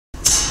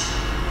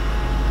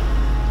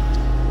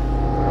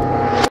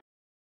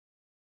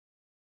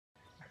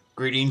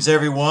Greetings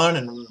everyone,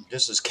 and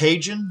this is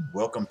Cajun.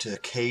 Welcome to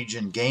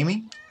Cajun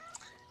Gaming.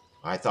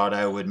 I thought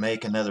I would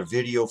make another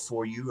video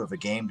for you of a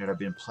game that I've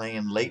been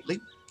playing lately.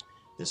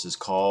 This is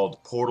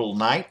called Portal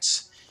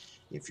Knights.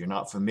 If you're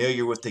not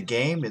familiar with the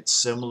game, it's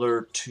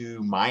similar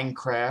to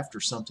Minecraft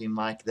or something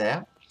like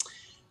that.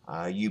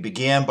 You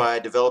begin by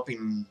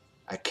developing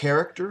a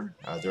character.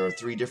 There are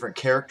 3 different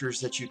characters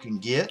that you can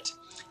get.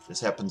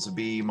 This happens to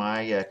be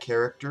my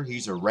character.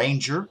 He's a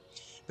ranger.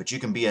 But you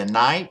can be a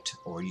knight,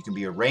 or you can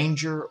be a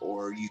ranger,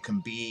 or you can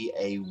be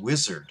a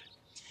wizard.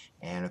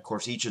 And of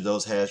course, each of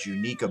those has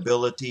unique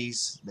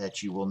abilities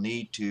that you will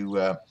need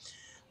to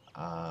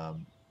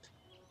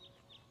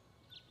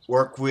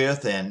work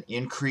with and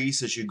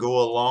increase as you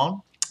go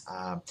along.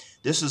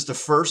 This is the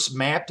first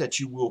map that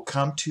you will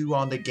come to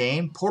on the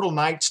game. Portal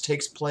Knights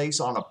takes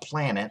place on a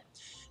planet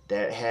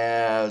that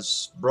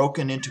has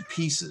broken into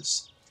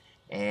pieces.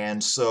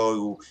 And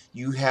so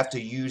you have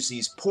to use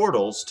these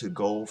portals to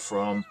go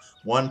from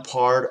one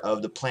part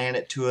of the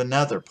planet to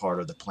another part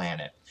of the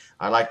planet.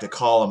 I like to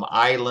call them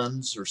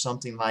islands or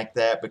something like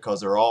that because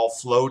they're all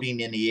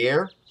floating in the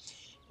air.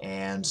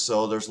 And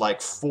so there's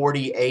like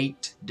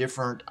 48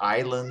 different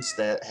islands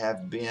that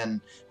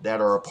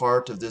are a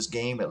part of this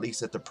game, at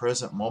least at the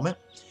present moment.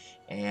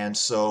 And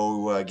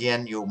so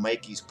again, you'll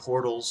make these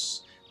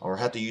portals, or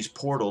have to use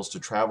portals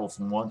to travel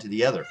from one to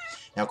the other.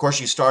 Now of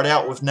course you start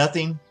out with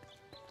nothing,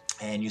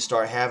 and you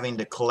start having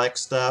to collect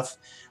stuff.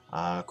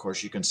 Of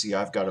course, you can see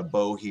I've got a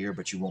bow here,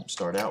 but you won't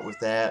start out with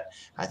that.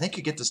 I think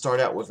you get to start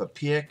out with a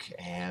pick,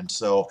 and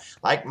so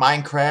like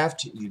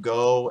Minecraft, you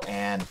go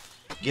and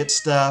get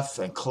stuff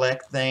and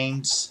collect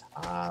things.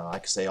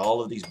 Like I say,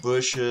 all of these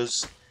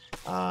bushes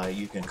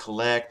you can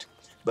collect,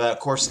 but of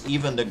course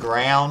even the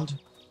ground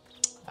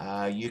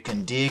you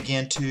can dig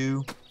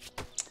into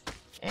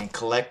and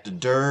collect the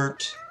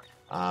dirt,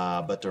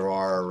 but there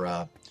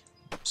are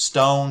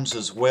stones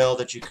as well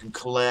that you can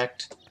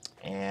collect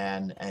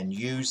and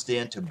use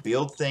then to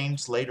build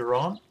things later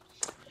on.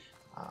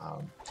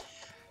 Of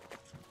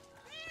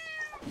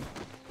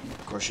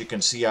course, you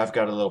can see I've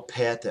got a little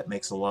pet that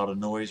makes a lot of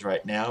noise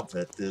right now,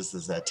 but this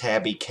is a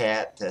tabby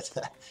cat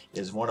that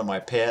is one of my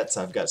pets.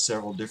 I've got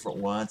several different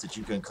ones that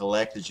you can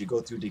collect as you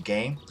go through the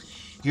game.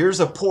 Here's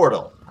a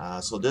portal.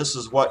 So this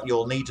is what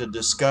you'll need to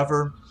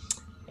discover,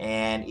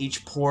 and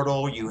each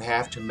portal you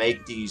have to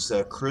make these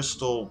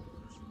crystal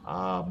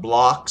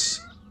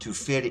blocks to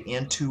fit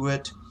into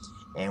it,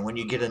 and when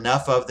you get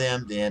enough of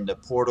them, then the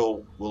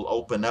portal will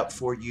open up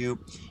for you,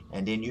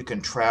 and then you can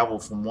travel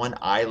from one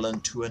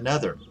island to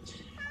another.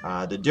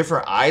 The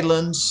different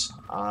islands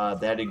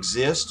that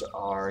exist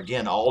are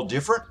again all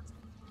different.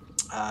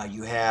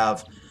 You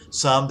have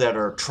some that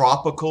are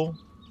tropical,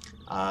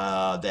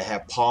 that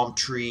have palm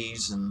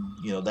trees and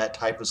that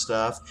type of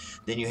stuff.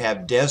 Then you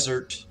have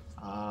desert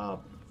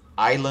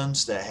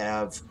islands that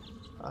have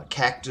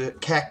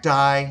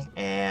cacti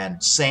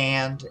and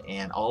sand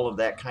and all of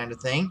that kind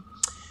of thing.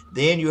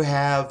 Then you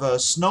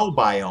have snow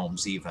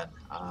biomes even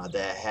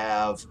that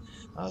have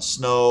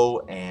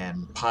snow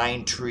and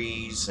pine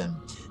trees and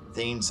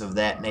things of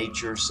that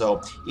nature.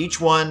 So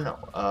each one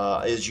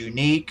is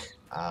unique.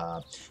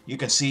 You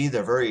can see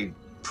they're very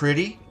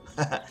pretty.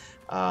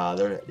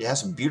 They have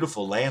some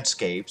beautiful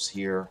landscapes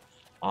here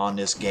on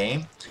this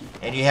game,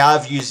 and you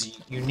have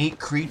unique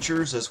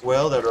creatures as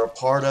well that are a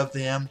part of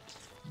them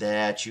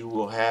that you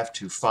will have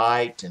to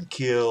fight and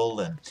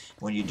kill, and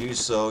when you do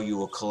so you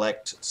will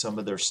collect some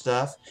of their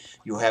stuff.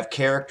 You'll have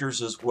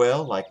characters as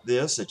well like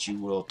this that you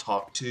will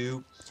talk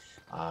to.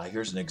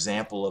 Here's an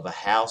example of a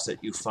house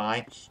that you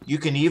find. You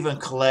can even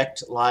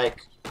collect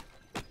like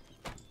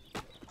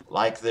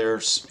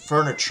there's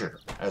furniture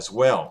as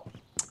well.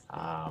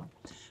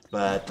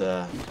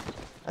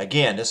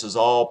 Again, this is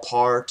all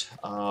part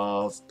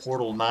of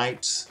Portal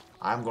Knights.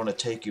 I'm going to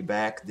take you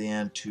back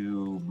then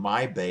to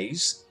my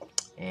base.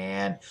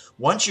 And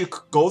once you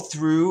go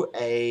through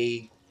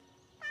a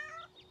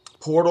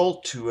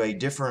portal to a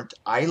different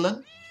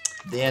island,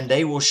 then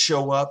they will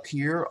show up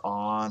here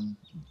on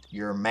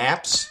your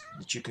maps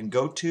that you can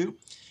go to.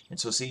 And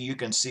so see, you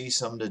can see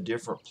some of the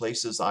different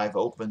places I've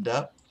opened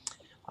up.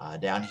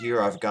 Down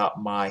here I've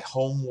got my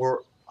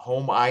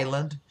home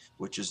island,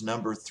 which is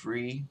number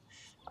 3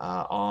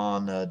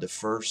 on the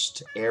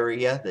first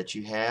area that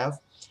you have.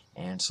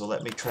 And so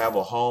let me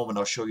travel home and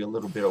I'll show you a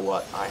little bit of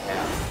what I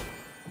have.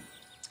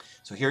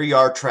 So here you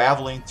are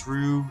traveling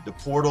through the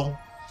portal.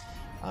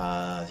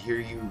 Here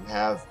you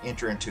have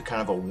enter into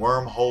kind of a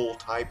wormhole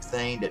type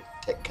thing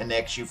that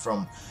connects you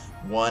from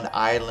one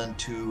island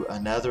to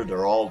another.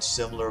 They're all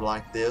similar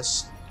like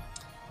this.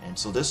 And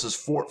so this is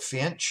Fort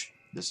Finch.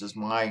 This is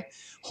my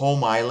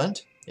home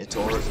island.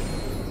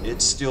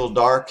 It's still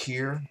dark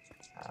here.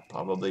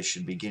 Probably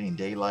should be getting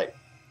daylight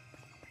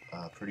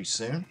pretty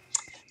soon.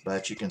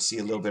 But you can see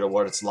a little bit of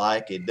what it's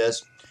like. It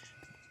does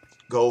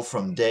go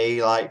from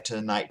daylight to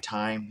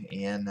nighttime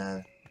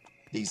in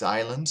these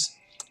islands,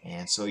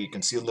 and so you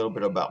can see a little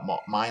bit about what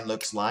mine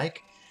looks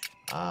like.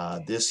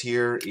 This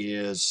here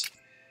is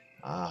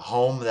a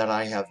home that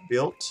I have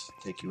built.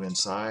 Take you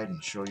inside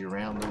and show you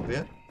around a little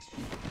bit.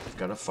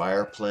 got a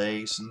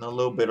fireplace and a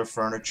little bit of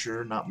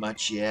furniture, not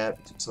much yet,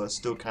 so it's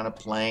still kind of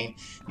plain.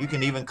 You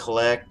can even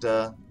collect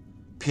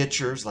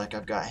pictures like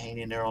I've got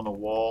hanging there on the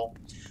wall.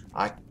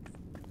 I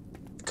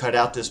cut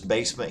out this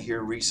basement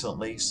here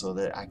recently so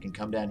that I can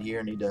come down here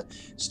and need to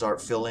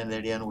start filling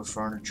it in with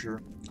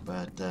furniture.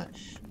 But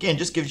again,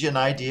 just gives you an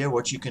idea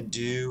what you can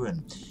do,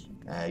 and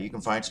you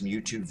can find some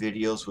YouTube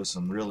videos with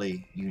some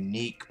really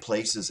unique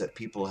places that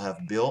people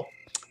have built.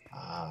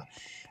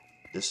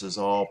 This is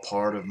all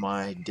part of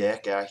my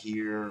deck out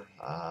here.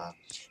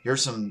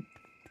 Here's some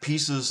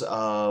pieces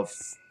of,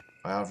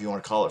 well, if you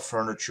want to call it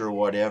furniture or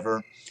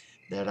whatever,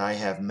 that I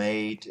have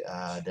made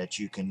that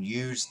you can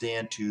use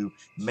then to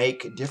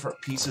make different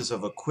pieces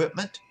of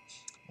equipment.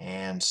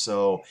 And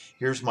so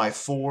here's my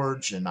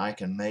forge, and I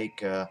can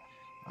make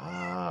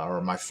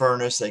or my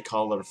furnace, they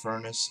call it a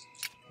furnace,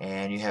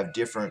 and you have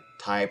different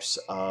types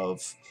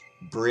of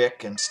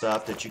brick and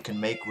stuff that you can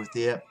make with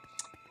it.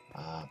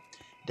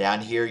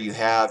 Down here you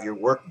have your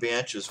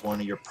workbench as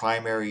one of your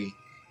primary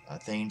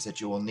things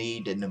that you will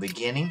need in the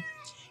beginning,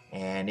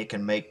 and it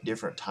can make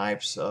different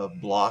types of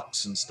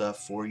blocks and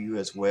stuff for you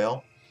as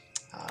well.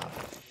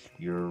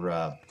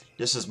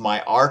 This is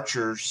my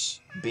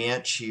archer's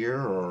bench here,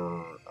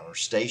 or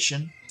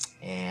station,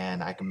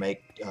 and I can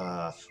make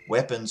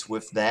weapons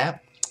with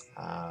that.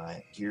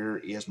 Here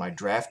is my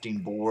drafting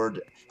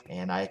board,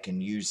 and I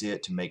can use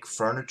it to make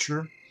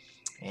furniture.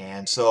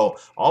 And so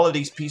all of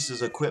these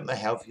pieces of equipment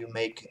help you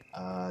make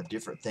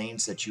different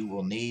things that you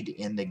will need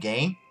in the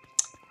game.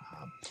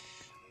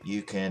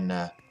 You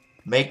can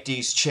make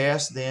these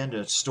chests then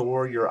to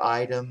store your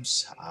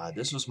items.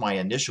 This was my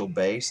initial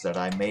base that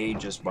I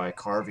made just by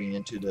carving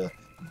into the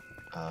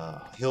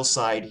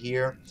hillside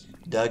here,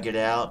 dug it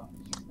out,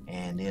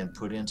 and then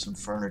put in some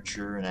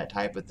furniture and that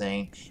type of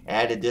thing.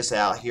 Added this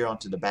out here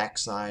onto the back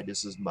side.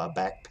 This is my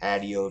back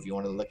patio if you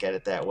want to look at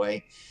it that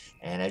way.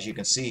 And as you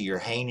can see, you're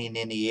hanging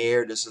in the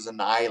air. This is an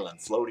island,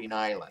 floating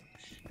island.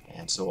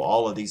 And so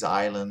all of these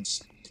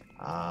islands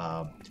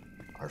are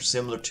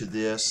similar to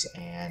this,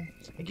 and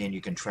again,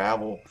 you can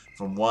travel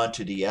from one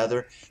to the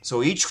other.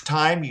 So each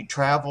time you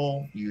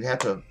travel, you have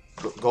to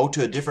go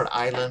to a different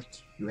island.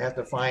 You have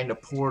to find a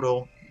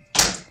portal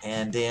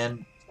and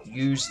then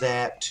use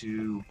that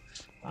to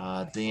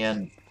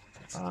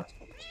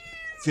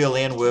fill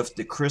in with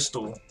the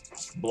crystal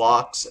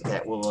blocks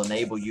that will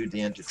enable you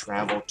then to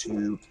travel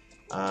to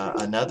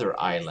another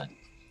island.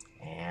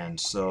 And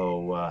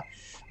so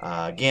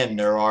again,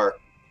 there are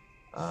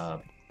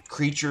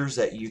creatures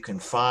that you can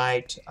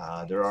fight.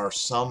 There are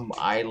some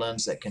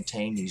islands that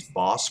contain these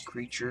boss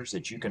creatures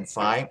that you can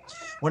fight.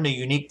 One of the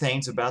unique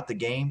things about the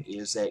game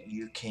is that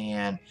you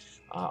can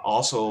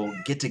also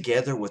get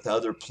together with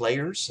other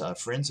players,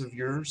 friends of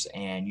yours,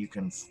 and you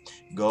can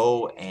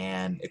go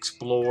and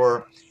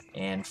explore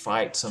and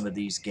fight some of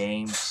these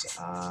games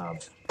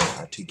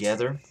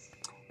together.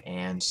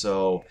 And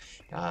so,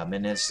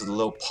 and this is a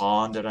little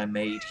pond that I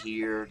made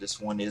here. This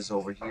one is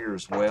over here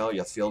as well.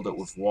 You filled it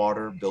with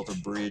water, built a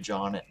bridge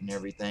on it and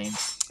everything.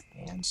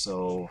 And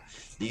so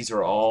these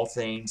are all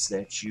things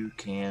that you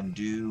can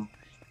do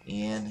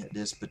in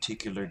this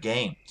particular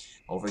game.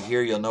 Over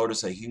here you'll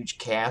notice a huge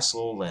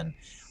castle, and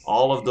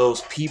all of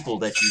those people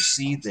that you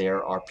see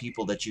there are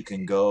people that you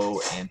can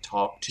go and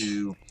talk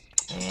to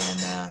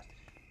and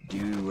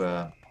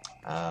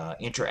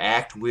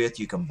interact with.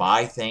 You can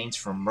buy things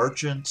from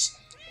merchants,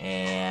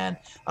 and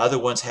other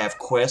ones have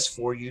quests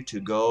for you to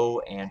go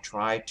and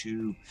try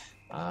to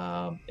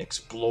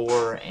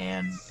explore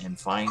and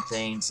find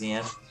things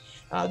in.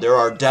 There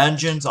are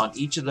dungeons on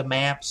each of the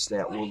maps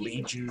that will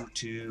lead you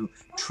to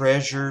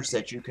treasures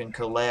that you can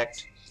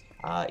collect.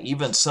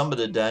 Even some of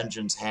the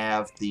dungeons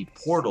have the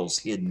portals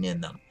hidden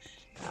in them.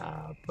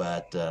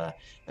 But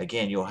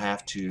again, you'll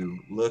have to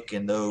look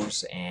in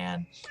those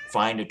and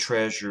find the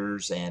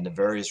treasures and the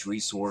various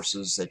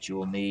resources that you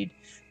will need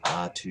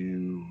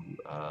to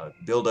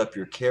build up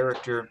your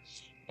character,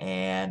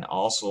 and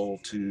also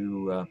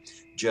to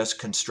just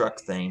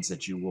construct things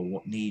that you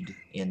will need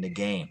in the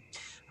game.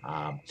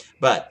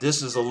 But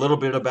this is a little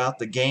bit about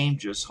the game.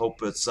 Just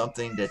hope it's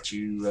something that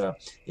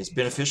is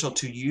beneficial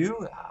to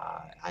you.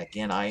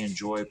 Again, I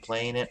enjoy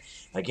playing it.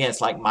 Again,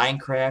 it's like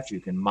Minecraft. You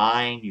can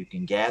mine, you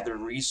can gather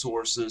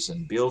resources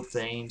and build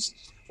things,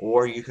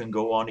 or you can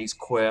go on these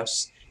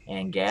quests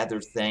and gather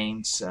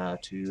things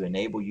to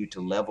enable you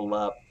to level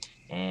up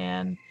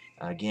and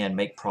again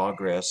make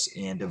progress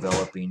in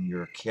developing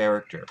your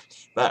character.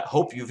 But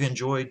hope you've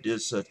enjoyed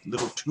this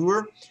little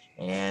tour,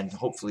 and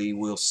hopefully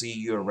we'll see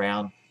you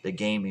around the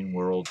gaming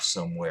world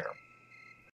somewhere.